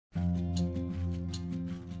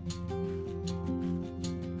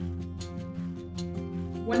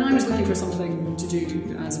When I was looking for something to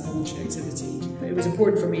do as a voluntary activity, it was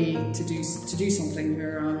important for me to do something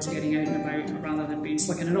where I was getting out and about rather than being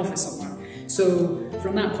stuck in an office somewhere. So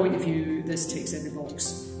from that point of view, this ticks every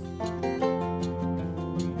box.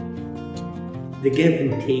 The give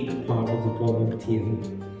and take part of the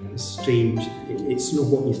volunteering is strange. It's not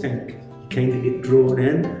what you think. You kind of get drawn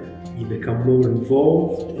in, you become more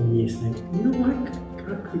involved, and you think, you know what,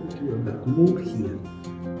 I could do a bit more here.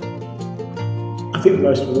 I think the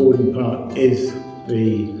most rewarding part is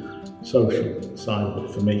the social side of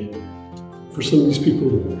it for me. For some of these people,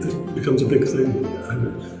 it becomes a big thing,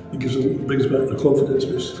 and it brings back their confidence,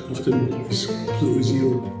 which often is completely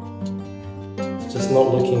zero. It's just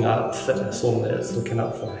not looking at fitness only, it's looking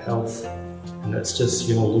at for health, and it's just,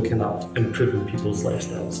 looking at improving people's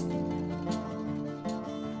lifestyles.